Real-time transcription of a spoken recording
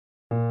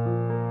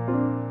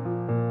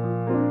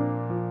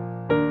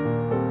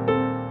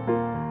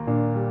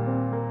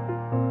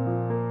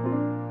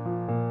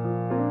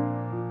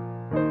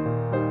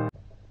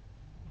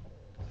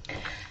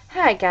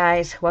Hi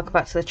guys, welcome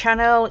back to the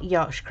channel,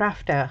 Yorkshire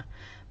Crafter.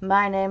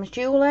 My name's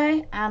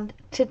Julie and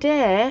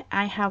today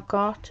I have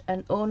got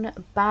an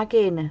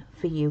unbagging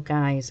for you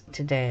guys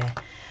today.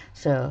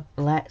 So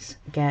let's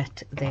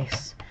get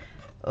this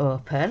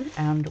open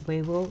and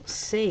we will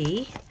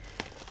see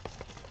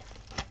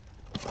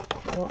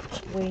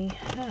what we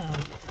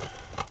have.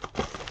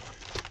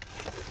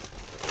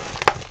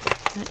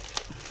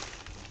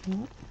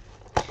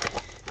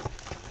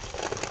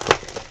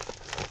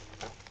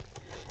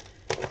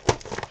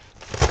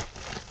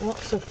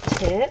 Lots of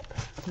tape,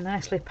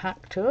 nicely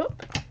packed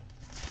up.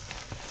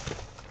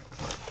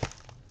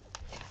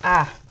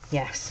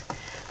 Yes,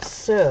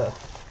 so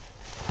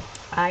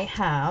I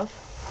have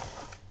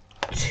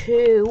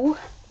 2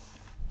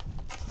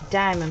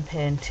 diamond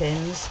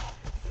paintings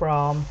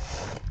from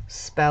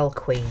Spell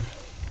Queen.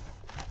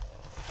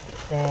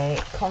 They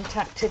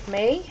contacted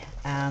me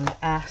and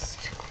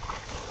asked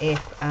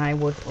if I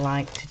would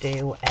like to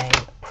do a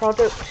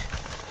product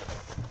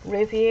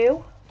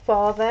review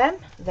for them.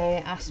 They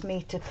asked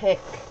me to pick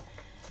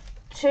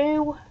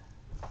 2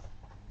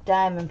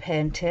 diamond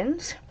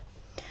paintings.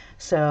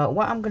 So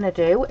what I'm going to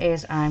do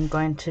is I'm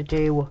going to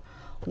do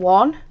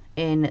one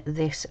in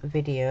this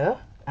video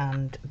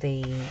and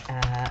the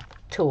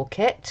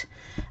toolkit,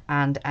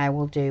 and I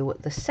will do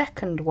the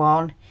second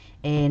one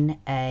in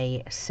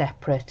a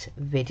separate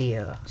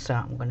video. So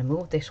I'm going to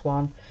move this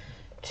one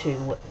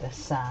to the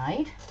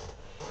side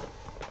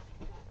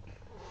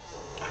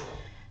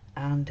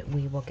and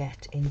we will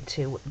get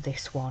into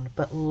this one.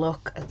 But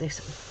look at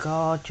this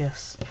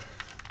gorgeous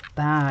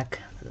bag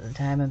that the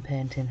diamond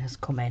painting has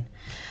come in.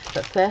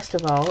 But first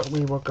of all,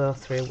 we will go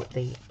through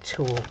the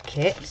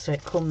toolkit. So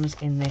it comes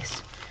in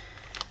this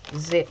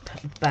zip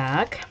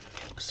bag.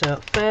 So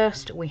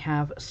first we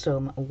have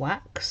some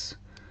wax,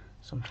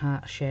 some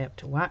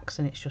heart-shaped wax,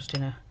 and it's just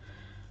in a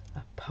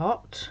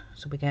pot.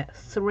 So we get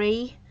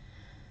 3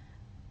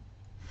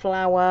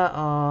 flower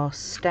or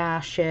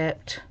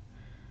star-shaped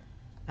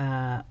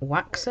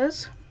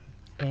waxes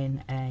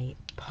in a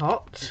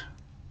pot.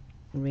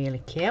 Really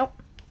cute.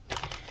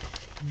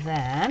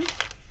 Then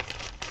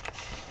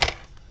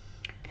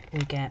we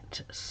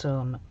get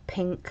some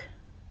pink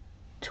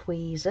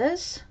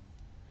tweezers,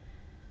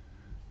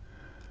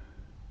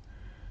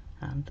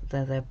 and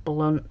they're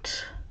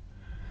blunt.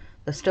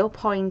 They're still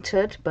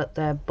pointed but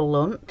they're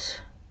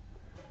blunt.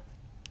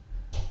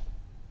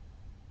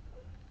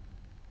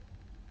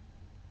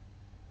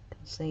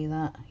 See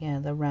that? Yeah,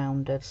 they're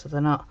rounded, so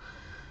they're not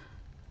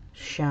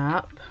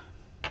sharp.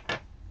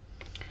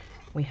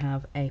 We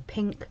have a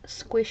pink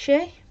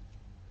squishy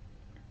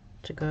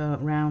to go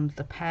around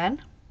the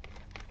pen.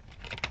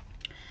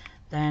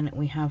 Then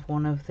we have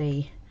one of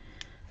the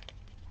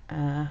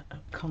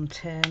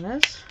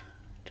containers,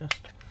 just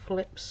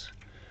flips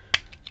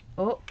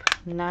up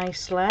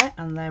nicely,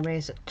 and there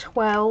is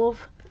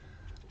 12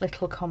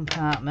 little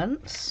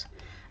compartments.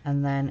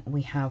 And then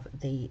we have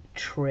the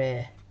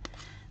tray,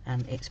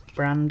 and it's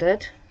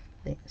branded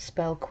the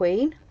Spell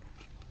Queen.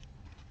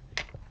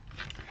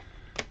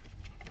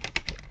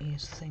 Put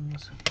these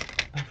things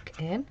back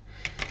in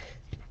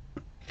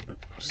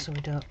so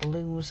we don't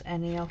lose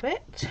any of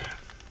it.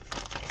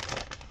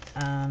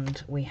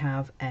 And we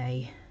have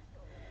a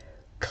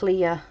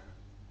clear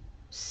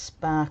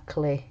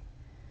sparkly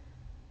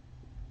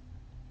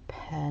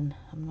pen.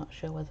 I'm not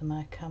sure whether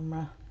my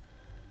camera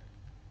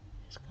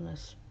is gonna,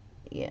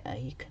 yeah,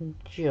 you can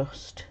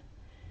just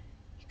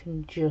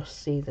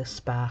see the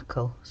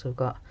sparkle. So we've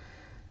got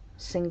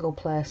single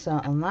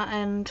placer on that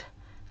end,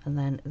 and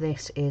then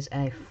this is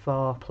a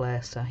 4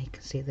 placer. You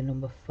can see the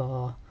number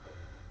 4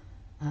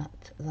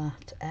 at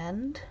that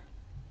end.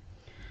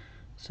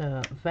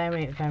 So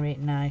very, very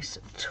nice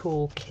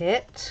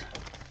toolkit.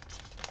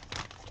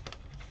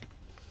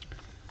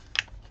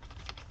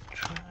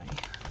 Try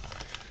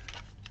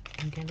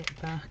and get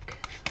it back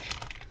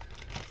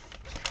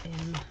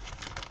in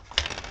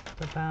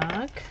the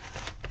bag.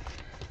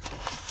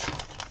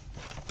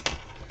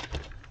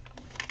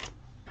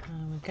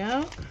 There we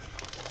go.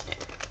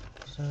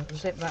 So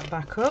zip that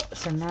back up.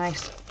 It's a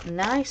nice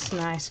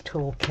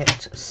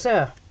toolkit.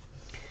 So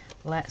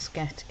let's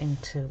get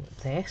into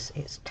this.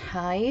 It's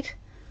tied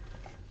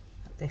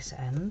at this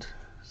end,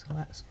 so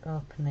let's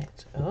open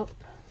it up.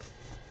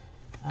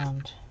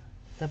 And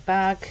the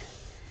bag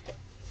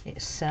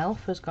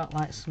itself has got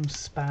like some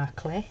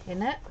sparkly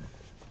in it.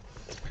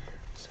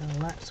 So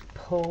let's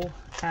pull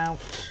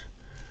out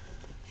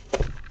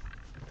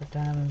the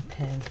diamond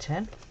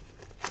painting.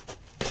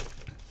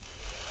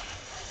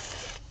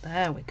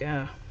 There we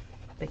go.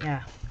 But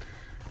yeah,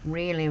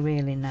 really,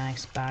 really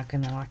nice bag,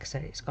 and like I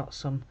said, it's got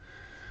some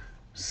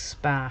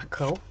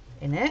sparkle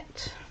in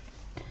it.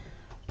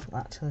 Put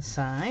that to the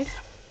side.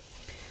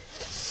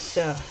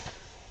 So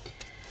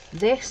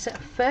this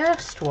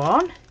first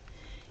one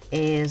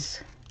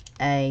is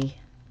a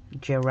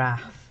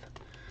giraffe,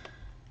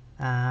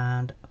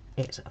 and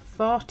it's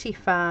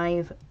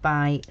 45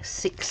 by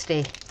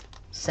 60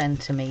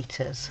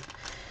 centimeters.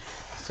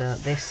 So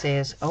this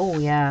is, oh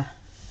yeah,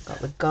 got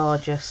the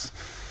gorgeous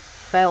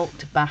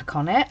felt back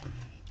on it,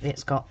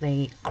 It's got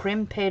the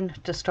crimping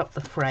to stop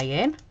the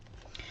fraying,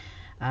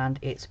 and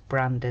it's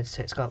branded,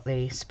 so it's got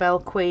the Spell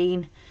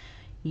Queen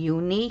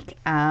unique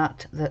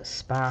art that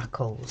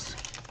sparkles.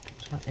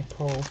 So let me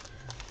pull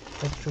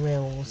the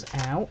drills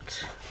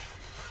out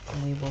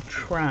and we will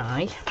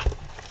try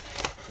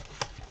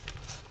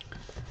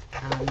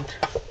and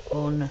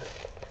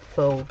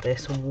unfold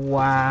this.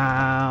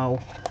 Wow,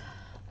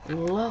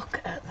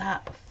 look at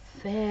that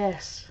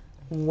face.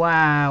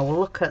 Wow,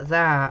 look at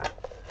that.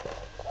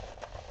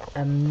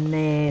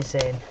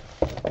 Amazing.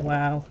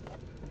 Wow.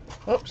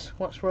 Oops,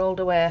 what's rolled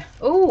away?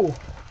 Oh,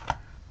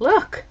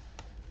 look,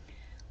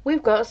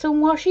 we've got some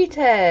washi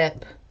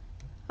tape.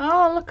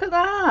 Oh, look at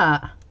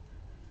that.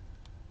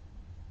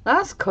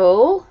 That's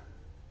cool.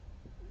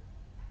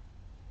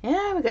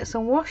 Yeah, we get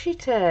some washi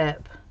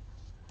tape.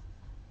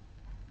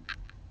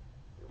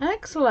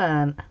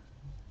 Excellent.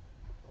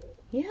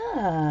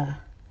 Yeah.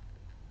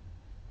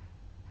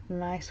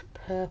 Nice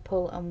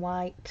purple and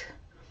white,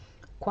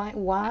 quite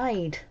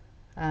wide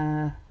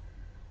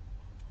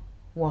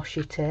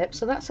washi tape,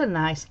 so that's a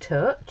nice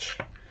touch.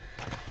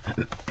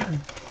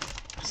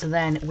 So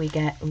then we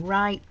get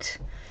right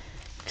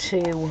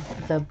to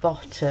the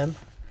bottom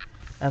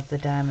of the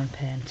diamond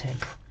painting.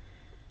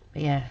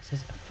 But yeah, it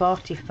says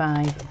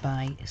 45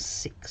 by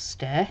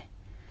 60.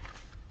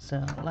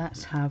 So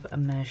let's have a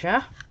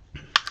measure.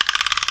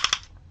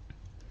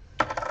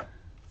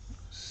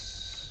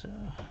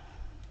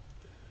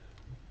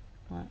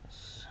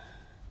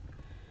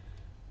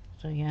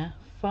 So yeah,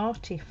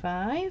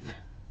 45.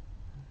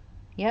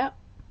 Yep,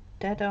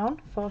 dead on,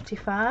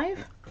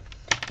 45.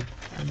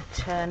 And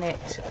turn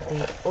it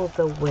the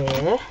other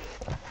way.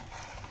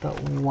 But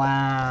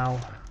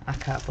wow, I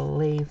can't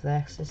believe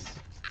this is,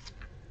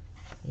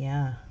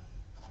 yeah.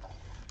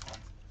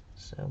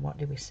 So what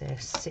did we say,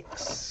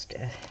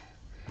 60.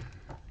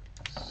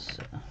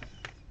 So,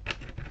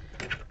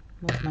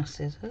 move my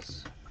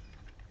scissors.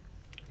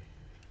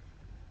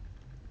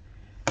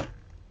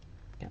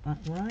 Get that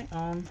right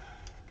on.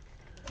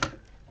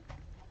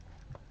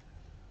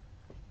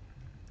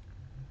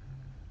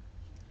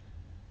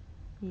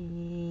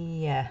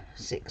 Yeah,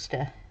 60.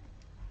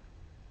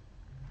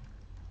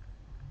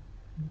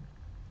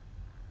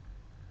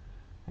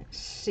 It's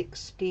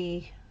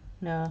 60,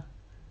 no,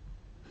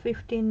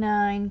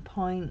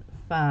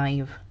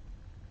 59.5.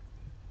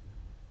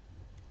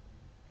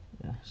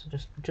 Yeah, so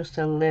just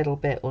a little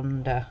bit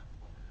under.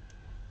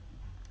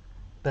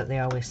 But they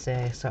always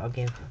say sort of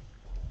give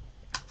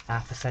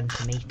half a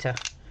centimetre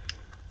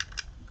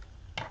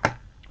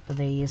for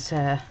these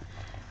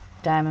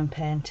diamond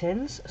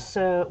paintings.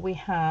 So we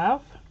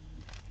have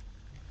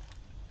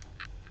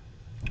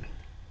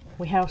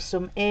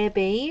some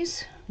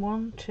ABs.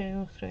 1,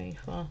 2, 3,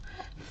 4,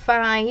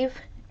 5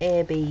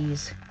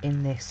 ABs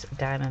in this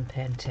diamond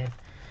painting.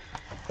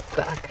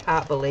 But I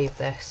can't believe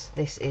this.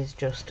 This is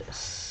just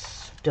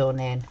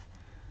stunning.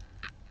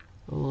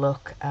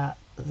 Look at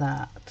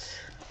that.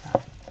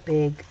 That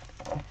big,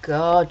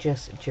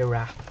 gorgeous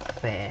giraffe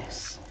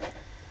face.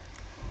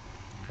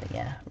 But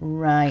yeah,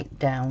 right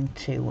down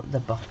to the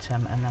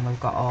bottom, and then we've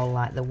got all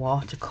like the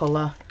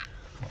watercolour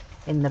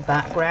in the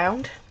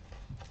background.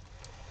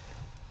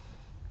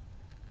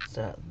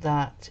 So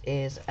that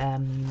is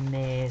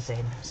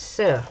amazing.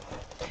 So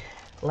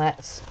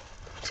let's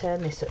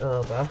turn this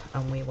over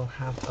and we will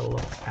have a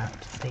look at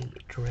the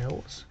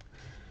drills.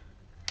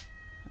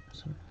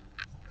 Some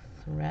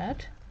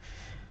thread.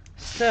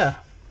 So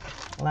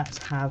let's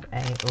have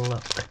a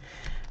look.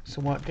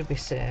 So what did we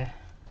say?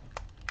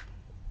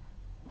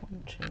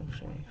 1, 2,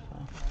 3,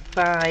 4,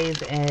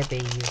 5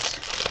 ABs.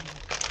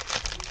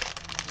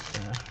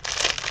 So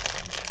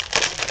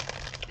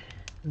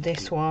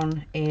this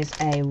one is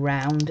a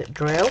round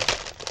drill.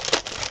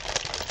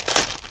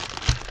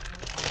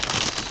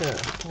 So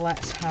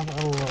let's have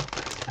a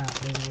look at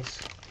these.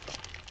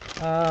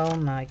 Oh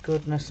my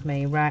goodness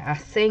me. Right, I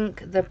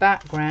think the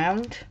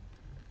background,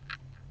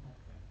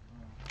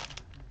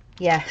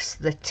 yes,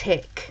 the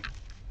tick,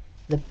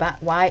 the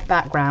white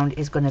background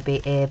is going to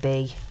be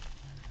AB.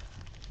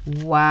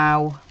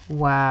 Wow,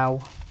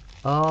 wow.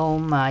 Oh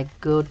my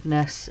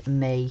goodness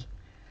me.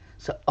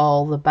 So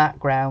all the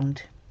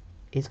background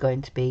is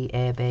going to be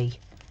AB.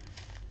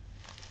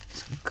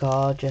 It's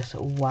gorgeous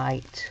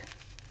white.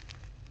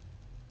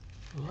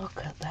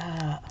 Look at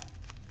that.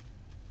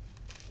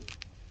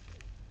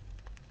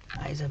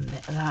 That is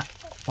that.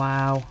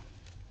 Wow.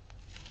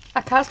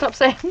 I can't stop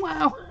saying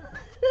wow.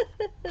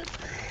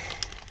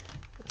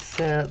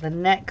 So the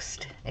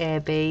next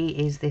AB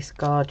is this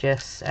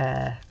gorgeous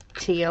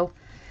teal.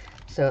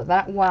 So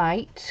that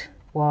white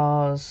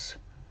was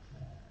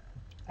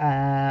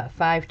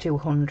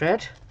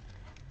 5200.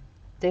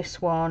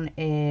 This one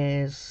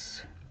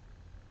is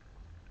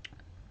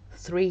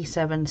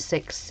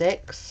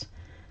 3766.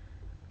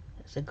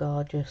 It's a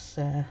gorgeous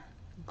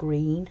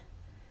green.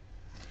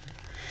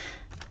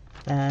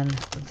 Then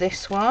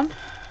this one,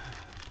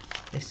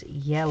 this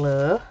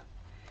yellow,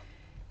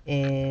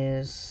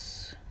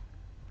 is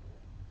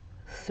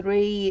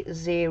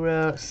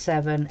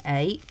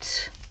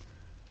 3078.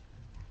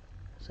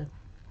 It's a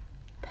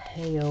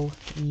pale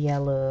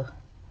yellow,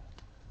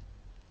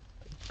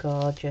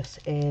 gorgeous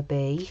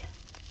AB.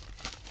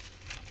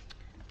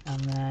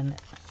 And then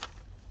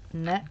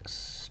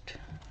next,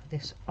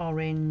 this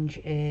orange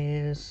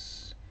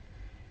is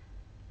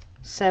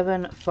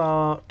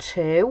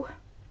 742.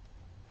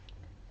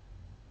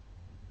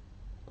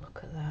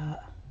 Look at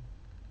that.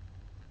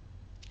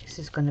 This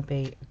is going to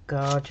be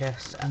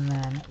gorgeous. And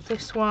then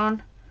this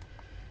one,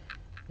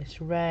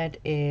 this red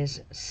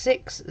is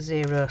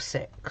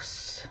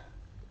 606.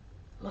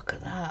 Look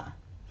at that.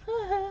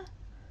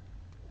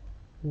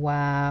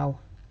 Wow.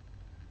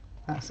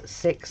 That's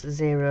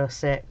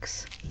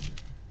 606.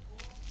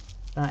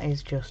 That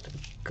is just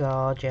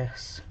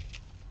gorgeous.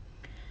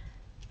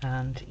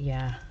 And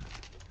yeah,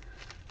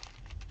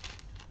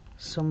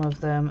 some of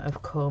them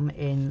have come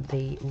in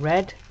the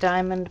red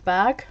diamond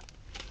bag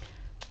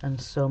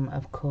and some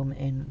have come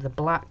in the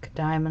black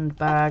diamond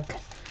bag,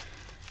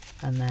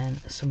 and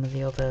then some of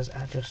the others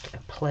are just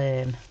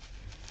plain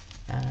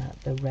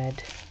the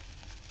red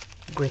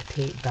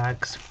grippy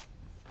bags.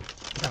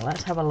 Now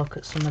let's have a look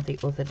at some of the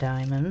other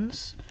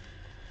diamonds.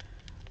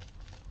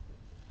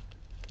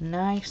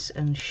 Nice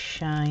and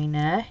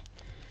shiny.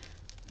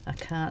 I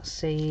can't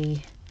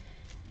see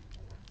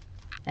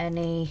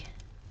any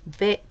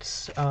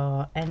bits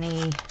or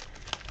any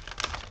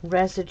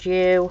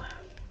residue.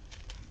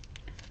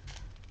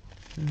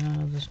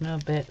 No, there's no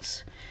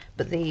bits,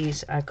 but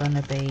these are going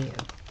to be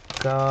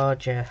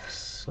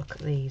gorgeous. Look at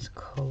these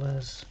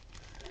colours.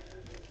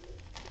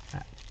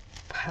 That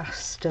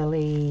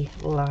pastel-y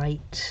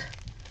light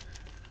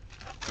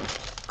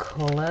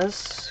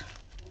colours.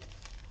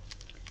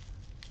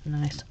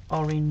 Nice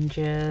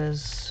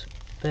oranges,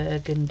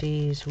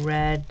 burgundies,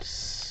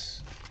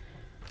 reds.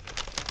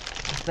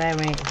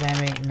 Very,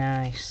 very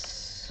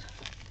nice.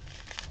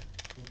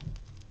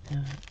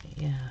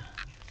 Yeah.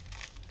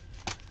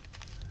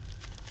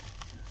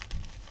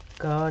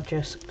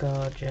 Gorgeous,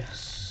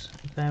 gorgeous.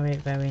 Very,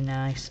 very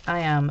nice. I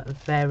am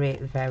very,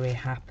 very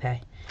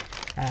happy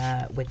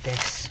with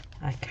this.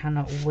 I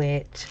cannot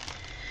wait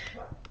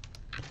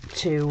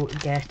to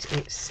get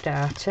it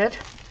started.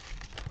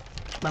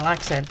 But like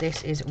I said,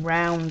 this is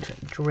round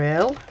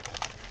drill.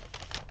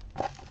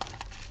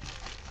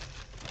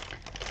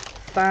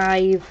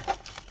 5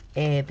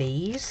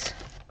 ABs.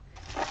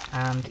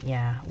 And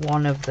yeah,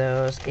 one of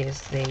those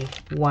is the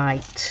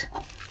white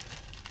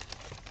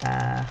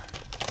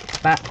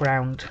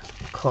background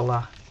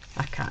colour.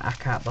 I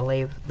can't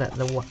believe that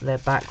the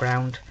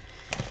background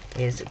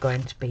is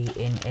going to be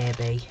in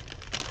AB.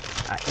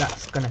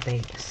 That's going to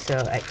be so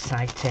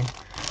exciting.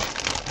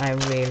 I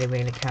really,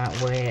 really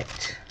can't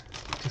wait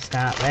to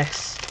start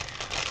this,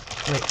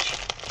 which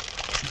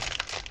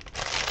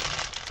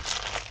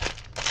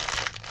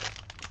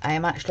I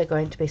am actually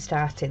going to be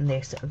starting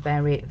this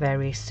very,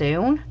 very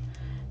soon,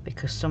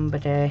 because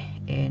somebody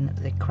in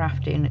the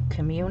crafting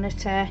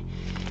community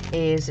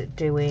is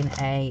doing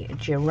a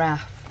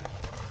giraffe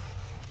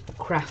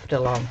craft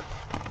along,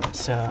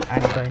 so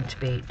I'm going to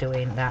be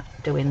doing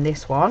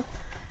this one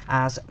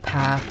as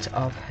part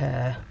of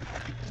her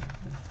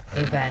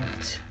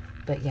event.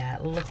 But yeah,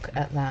 look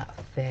at that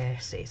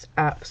face. It's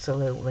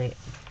absolutely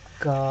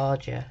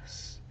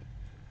gorgeous.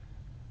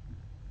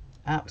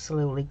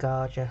 Absolutely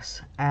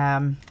gorgeous.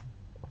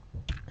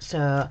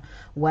 So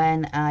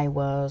when I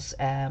was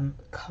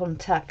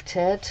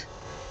contacted,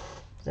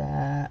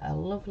 a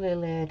lovely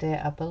lady,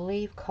 I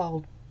believe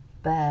called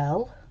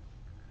Belle.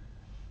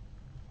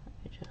 Let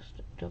me just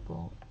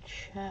double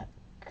check.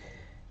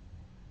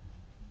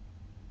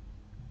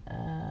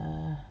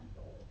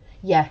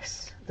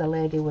 Yes, the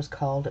lady was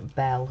called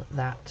Belle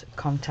that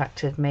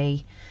contacted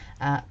me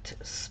at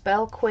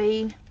Spell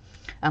Queen,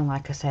 and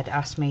like I said,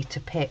 asked me to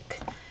pick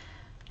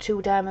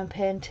 2 diamond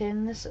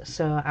paintings.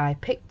 So I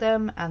picked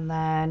them, and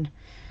then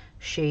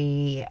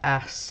she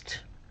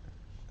asked,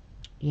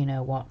 you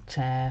know, what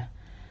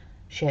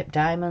shape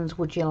diamonds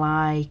would you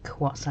like,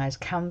 what size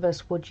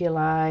canvas would you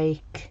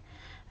like,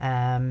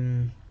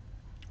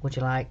 would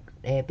you like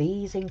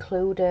ABs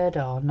included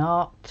or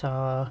not,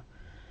 or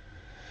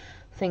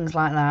things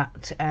like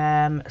that.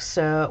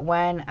 So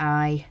when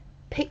I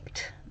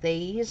picked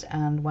these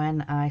and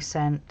when I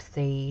sent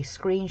the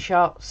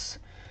screenshots, I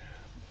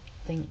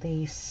think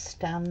the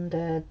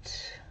standard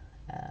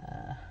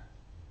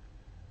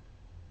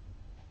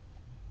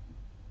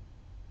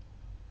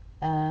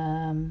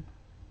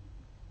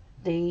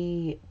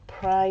the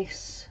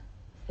price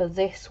for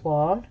this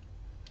one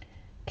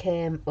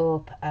came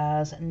up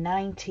as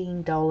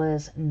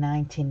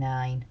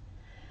 $19.99.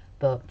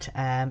 But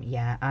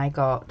yeah, I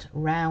got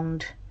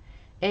round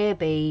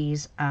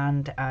ABs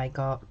and I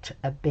got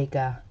a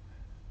bigger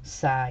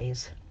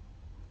size.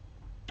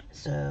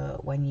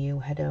 So when you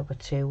head over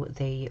to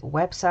the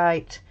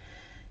website,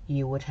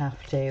 you would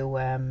have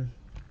to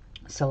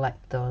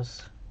select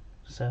those.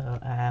 So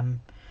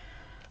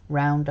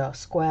round or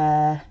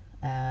square,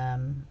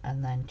 and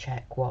then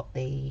check what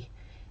the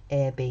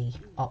AB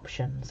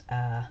options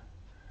are.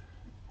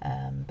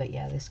 But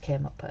yeah, this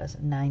came up as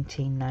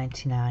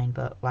 £19.99,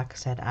 but like I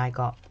said, I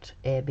got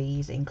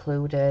ABs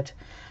included.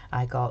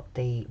 I got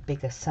the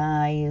bigger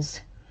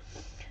size.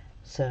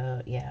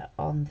 So yeah,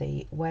 on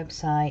the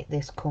website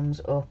this comes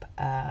up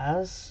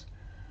as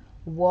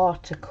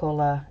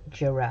watercolour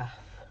giraffe.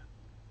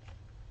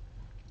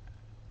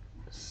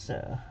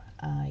 So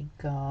I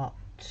got,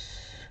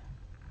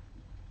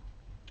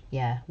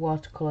 yeah,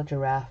 watercolour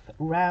giraffe,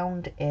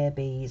 round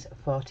ABs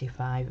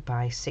 45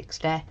 by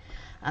 60,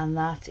 and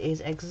that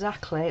is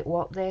exactly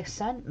what they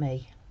sent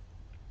me.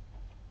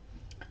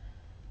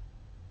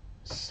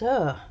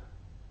 So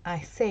I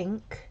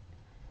think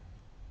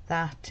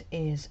that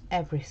is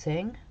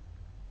everything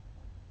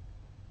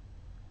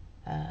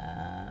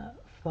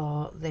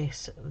for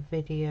this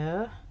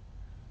video.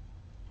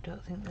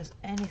 Don't think there's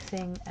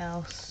anything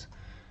else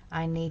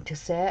I need to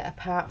say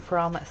apart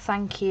from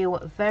thank you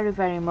very,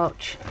 very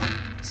much,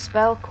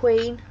 Spell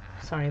Queen.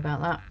 Sorry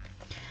about that.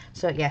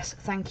 So yes,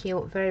 thank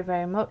you very,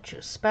 very much,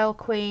 Spell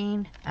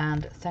Queen,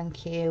 and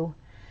thank you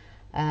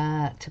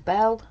to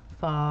Belle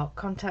for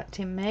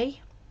contacting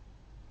me.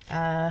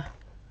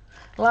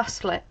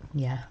 Lastly,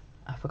 yeah,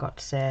 I forgot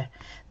to say,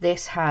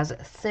 this has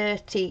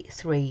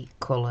 33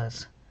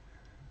 colours.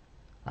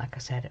 Like I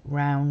said,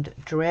 round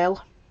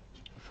drill,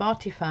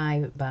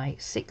 45 by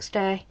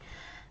 60,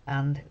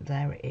 and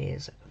there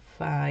is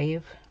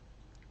 5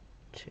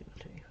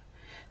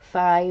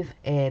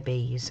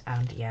 ABs,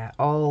 and yeah,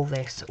 all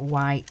this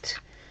white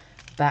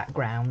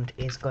background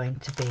is going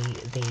to be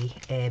the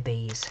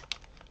ABs.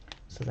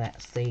 So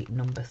that's the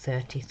number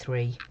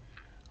 33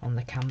 on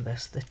the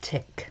canvas, the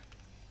tick.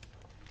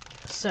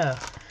 So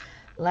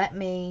let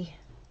me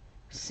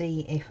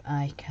see if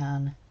I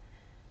can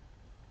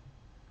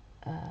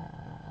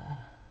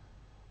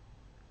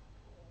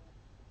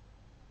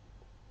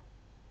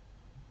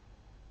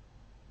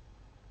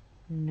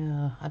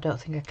no, I don't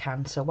think I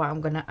can. So what I'm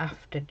going to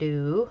have to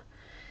do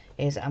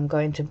is I'm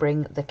going to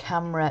bring the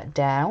camera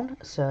down,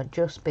 so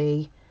just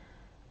be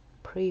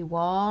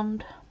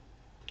pre-warned.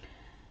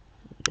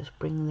 Just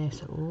bring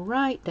this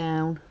right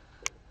down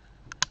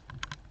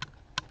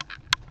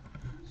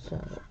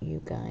so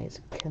you guys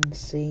can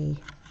see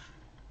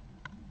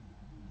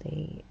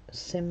the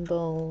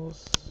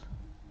symbols.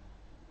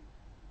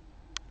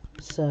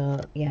 So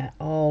yeah,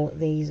 all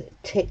these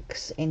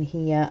ticks in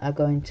here are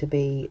going to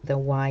be the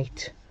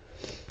white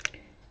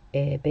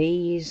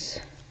ABs,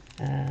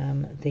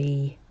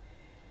 the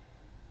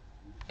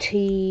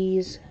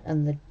T's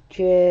and the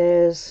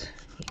J's,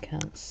 you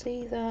can't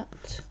see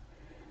that.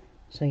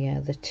 So yeah,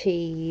 the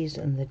T's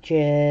and the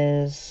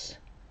J's,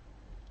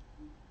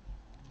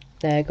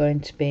 they're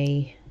going to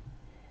be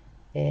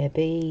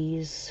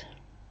ABs.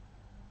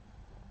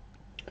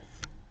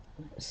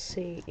 Let's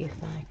see if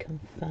I can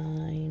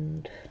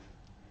find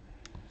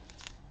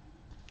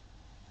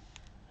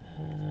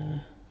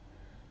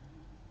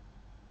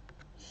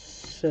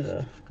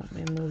so let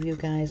me move you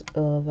guys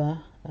over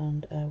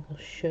and I will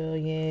show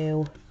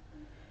you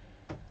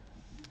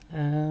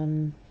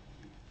where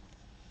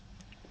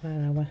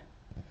are we?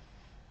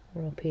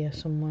 We're up here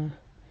somewhere.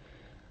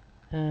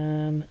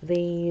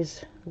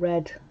 These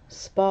red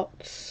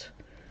spots,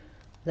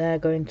 they're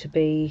going to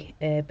be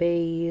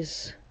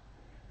ABs.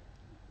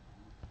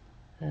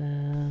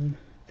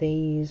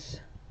 These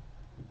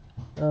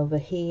over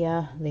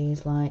here,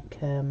 these like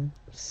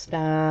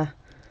star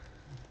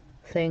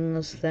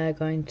things, they're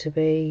going to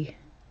be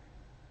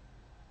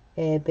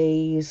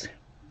ABs.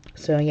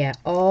 So yeah,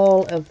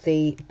 all of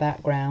the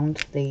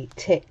background, the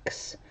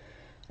ticks,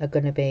 are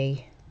going to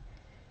be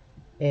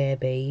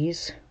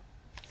ABs.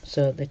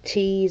 So the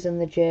T's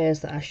and the J's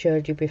that I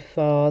showed you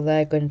before,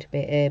 they're going to be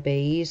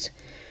ABs,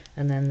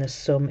 and then there's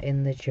some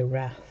in the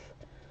giraffe.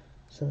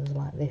 So there's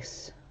like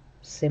this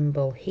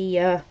symbol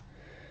here,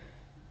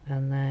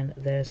 and then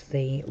there's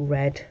the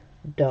red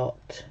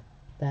dot,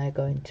 they're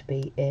going to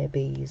be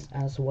ABs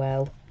as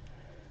well.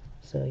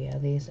 So yeah,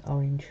 these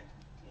orange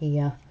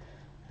here,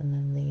 and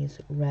then these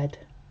red,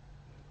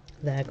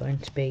 they're going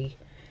to be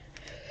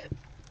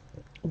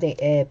the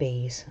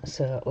ABs.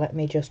 So let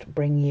me just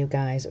bring you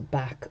guys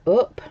back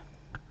up.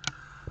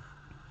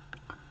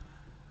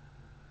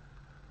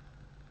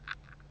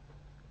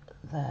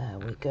 There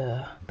we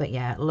go. But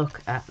yeah,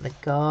 look at the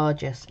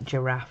gorgeous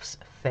giraffe's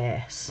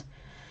face.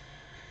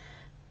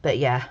 But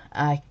yeah,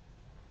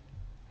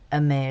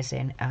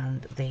 amazing,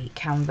 and the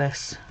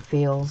canvas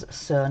feels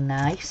so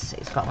nice.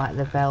 It's got like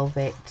the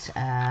velvet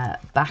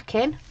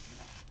backing.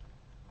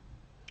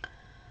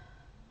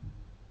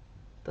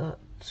 But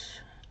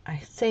I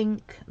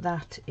think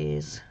that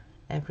is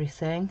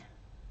everything.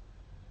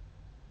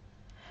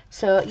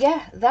 So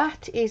yeah,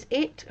 that is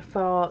it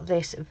for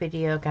this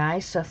video,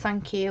 guys. So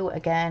thank you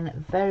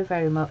again very,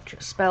 very much,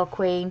 Spell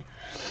Queen.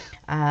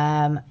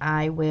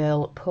 I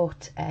will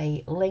put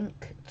a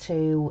link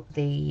to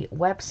the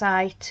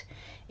website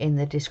in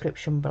the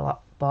description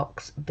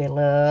box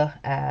below.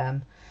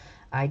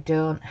 I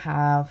don't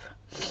have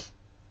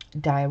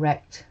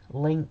direct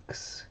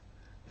links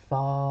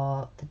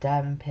for the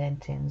diamond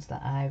paintings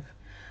that I've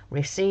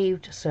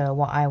received. So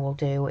what I will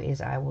do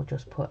is I will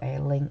just put a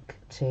link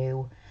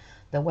to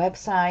the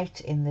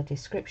website in the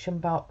description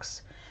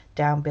box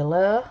down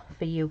below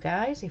for you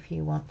guys if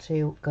you want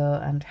to go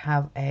and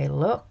have a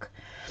look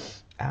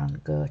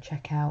and go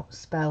check out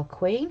Spell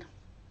Queen.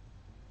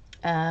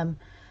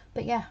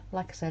 But yeah,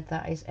 like I said,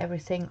 that is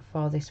everything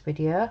for this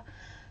video.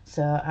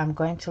 So I'm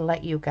going to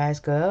let you guys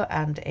go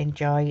and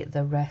enjoy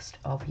the rest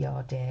of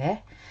your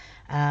day,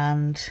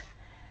 and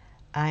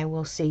I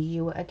will see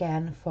you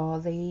again for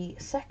the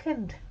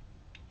second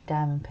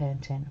diamond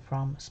painting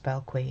from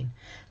Spell Queen.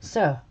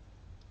 So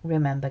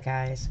remember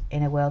guys,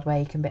 in a world where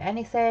you can be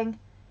anything,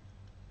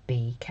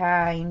 be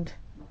kind.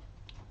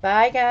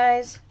 Bye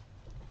guys.